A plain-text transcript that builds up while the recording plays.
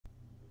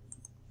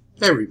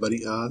Hey everybody,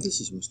 this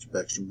is Mr.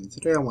 Beckstrom, and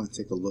today I want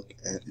to take a look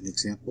at an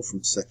example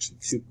from section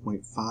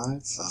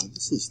 2.5.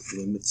 This is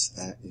limits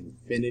at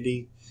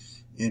infinity,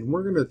 and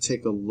we're going to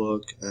take a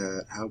look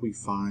at how we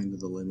find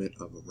the limit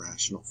of a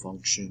rational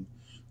function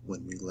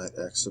when we let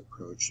x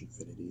approach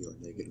infinity or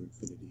negative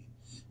infinity.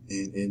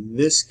 And in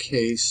this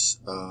case,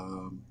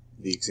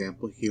 the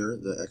example here,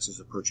 the x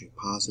is approaching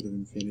positive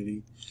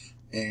infinity,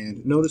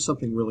 and notice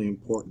something really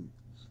important,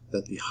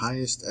 that the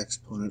highest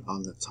exponent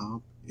on the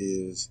top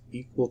is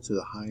equal to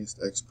the highest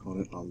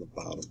exponent on the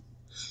bottom.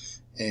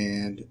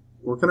 And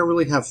we're going to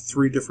really have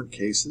three different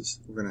cases.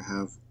 We're going to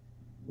have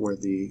where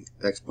the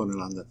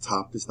exponent on the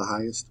top is the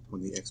highest,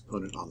 when the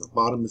exponent on the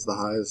bottom is the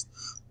highest,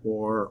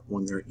 or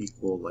when they're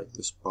equal, like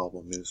this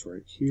problem is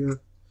right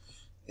here.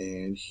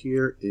 And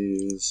here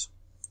is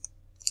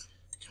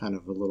kind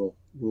of a little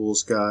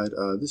rules guide.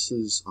 This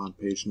is on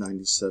page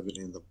 97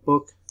 in the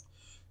book,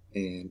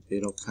 and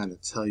it'll kind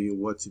of tell you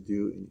what to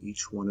do in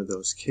each one of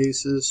those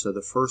cases. So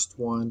the first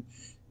one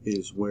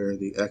is where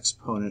the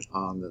exponent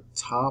on the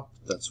top,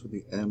 that's where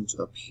the m's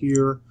up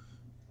here,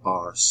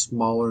 are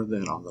smaller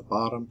than on the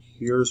bottom.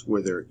 Here's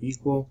where they're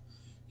equal.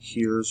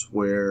 Here's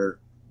where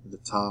the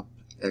top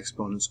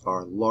exponents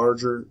are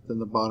larger than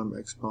the bottom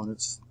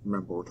exponents.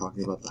 Remember, we're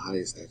talking about the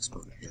highest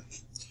exponent here.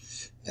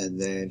 And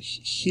then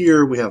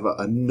here we have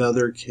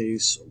another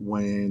case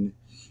when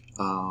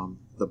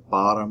the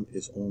bottom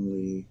is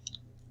only,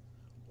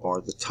 or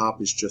the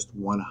top is just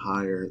one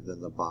higher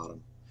than the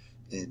bottom.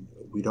 And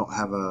we don't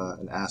have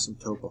an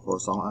asymptote, a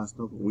horizontal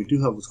asymptote, but we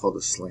do have what's called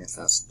a slant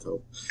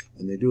asymptote.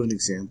 And they do an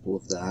example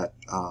of that,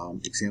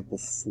 example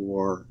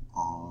 4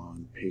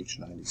 on page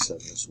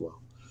 97 as well.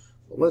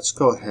 But let's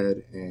go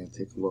ahead and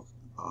take a look.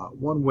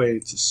 One way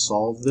to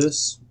solve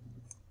this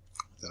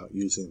without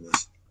using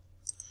this.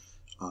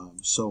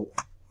 So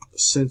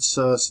since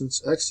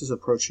x is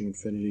approaching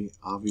infinity,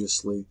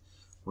 obviously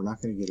we're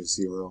not going to get a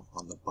 0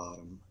 on the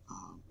bottom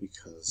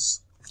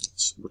because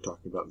we're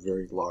talking about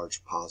very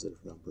large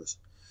positive numbers.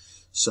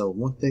 So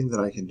one thing that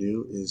I can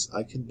do is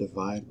I can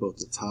divide both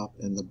the top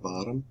and the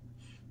bottom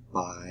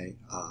by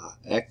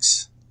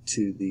x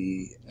to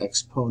the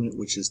exponent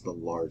which is the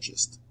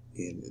largest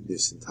in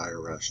this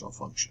entire rational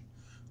function,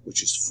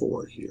 which is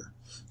 4 here.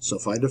 So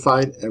if I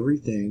divide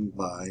everything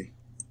by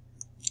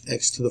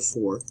x to the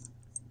 4th,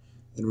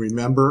 and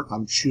remember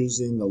I'm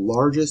choosing the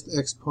largest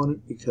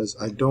exponent because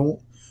I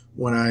don't,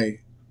 when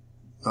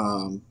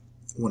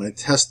I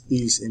test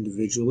these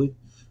individually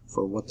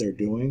for what they're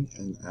doing,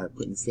 and I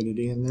put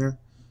infinity in there,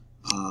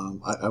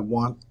 I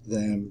want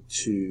them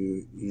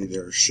to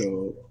either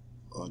show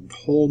a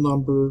whole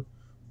number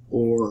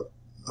or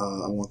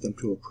I want them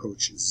to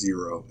approach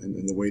 0.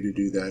 And the way to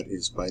do that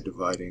is by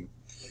dividing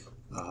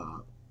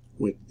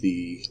with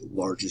the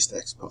largest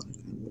exponent.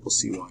 And we'll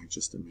see why in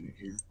just a minute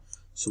here.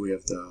 So we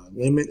have the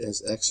limit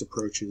as x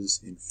approaches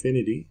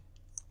infinity.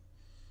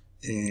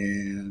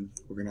 And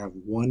we're going to have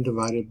 1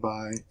 divided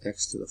by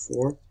x to the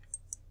 4th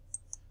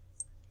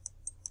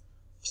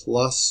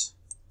plus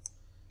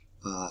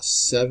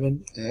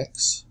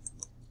 7x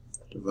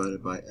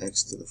divided by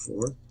x to the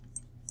 4th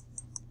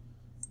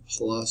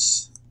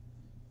plus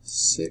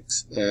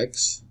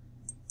 6x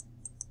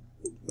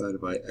divided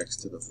by x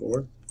to the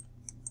 4th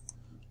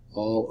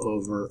all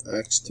over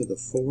x to the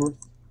 4th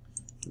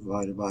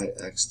divided by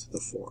x to the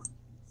 4th.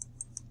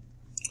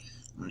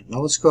 All right, now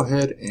let's go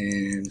ahead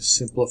and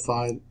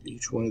simplify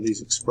each one of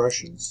these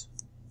expressions.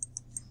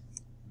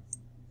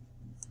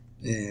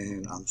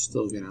 And I'm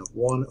still going to have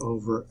 1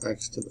 over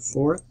x to the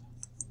 4th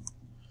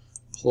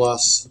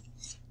plus,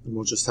 and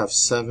we'll just have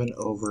 7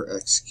 over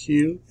x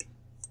cubed.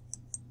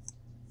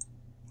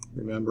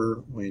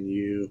 Remember, when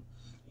you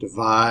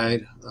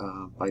divide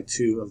by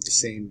 2 of the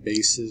same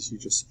bases, you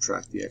just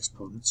subtract the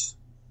exponents.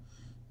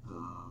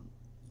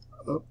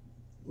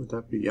 Would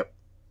that be, yep.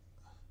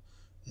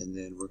 And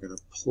then we're going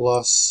to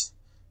plus,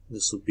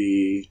 this will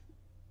be,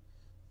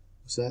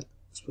 what's that?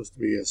 It's supposed to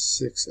be a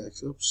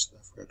 6x. Oops,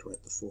 I forgot to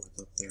write the 4th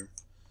up there.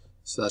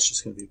 So that's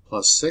just going to be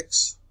plus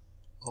 6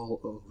 all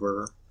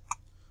over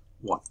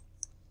 1.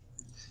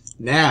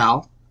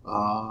 Now,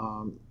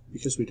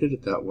 because we did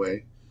it that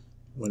way,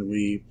 when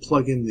we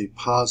plug in the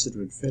positive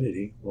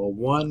infinity, well,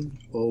 1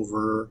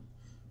 over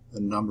a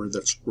number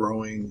that's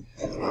growing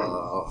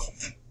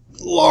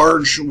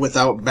large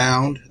without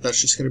bound, that's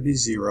just going to be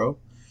 0.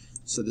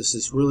 So this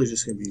is really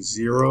just going to be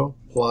 0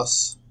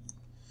 plus,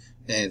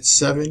 and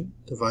 7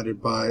 divided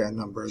by a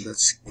number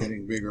that's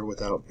getting bigger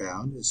without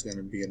bound is going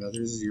to be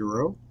another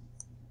 0.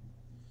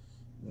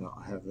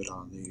 I have it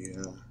on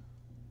the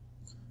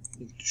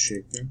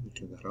shape there. Let me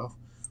turn that off.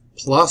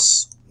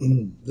 Plus,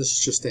 this is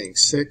just saying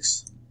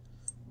 6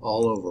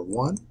 all over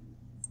 1,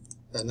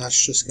 and that's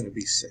just going to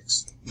be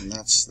 6. And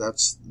that's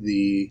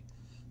the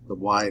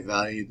y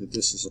value that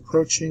this is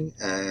approaching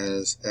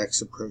as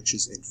x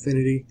approaches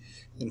infinity.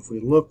 And if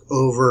we look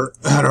over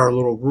at our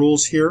little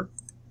rules here,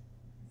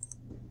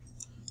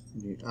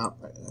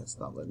 that's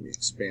not letting me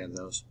expand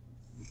those.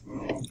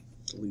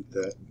 Delete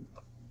that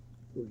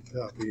and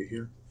copy it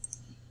here.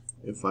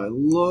 If I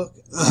look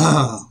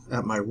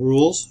at my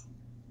rules,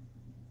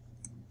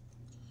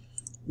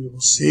 we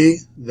will see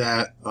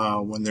that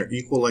when they're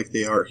equal like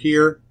they are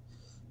here,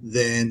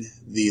 then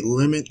the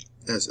limit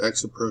as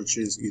x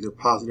approaches either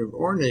positive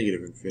or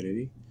negative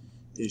infinity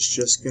is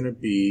just going to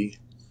be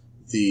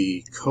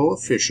the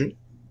coefficient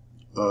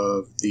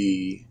of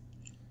the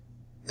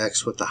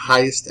x with the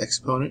highest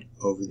exponent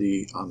over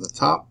on the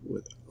top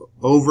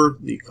over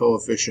the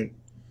coefficient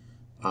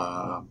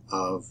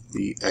of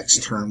the x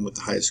term with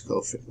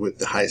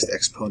the highest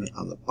exponent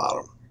on the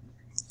bottom.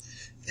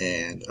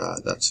 And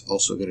that's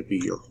also going to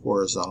be your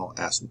horizontal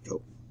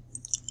asymptote.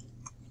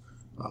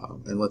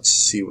 And let's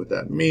see what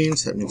that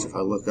means. That means if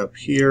I look up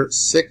here,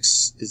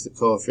 6 is the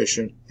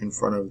coefficient in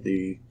front of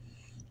the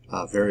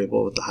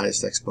variable with the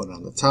highest exponent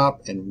on the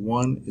top, and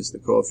 1 is the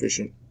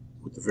coefficient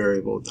with the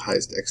variable with the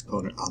highest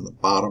exponent on the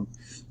bottom.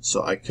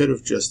 So I could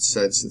have just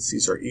said, since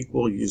these are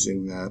equal,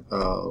 using that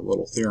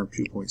little theorem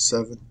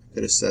 2.7, I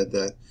could have said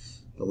that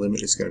the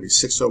limit is going to be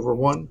 6 over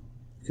 1,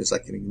 because I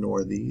can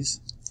ignore these.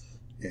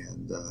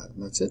 And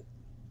that's it.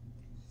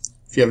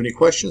 If you have any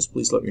questions,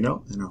 please let me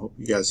know, and I hope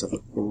you guys have a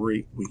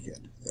great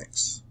weekend.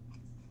 Thanks.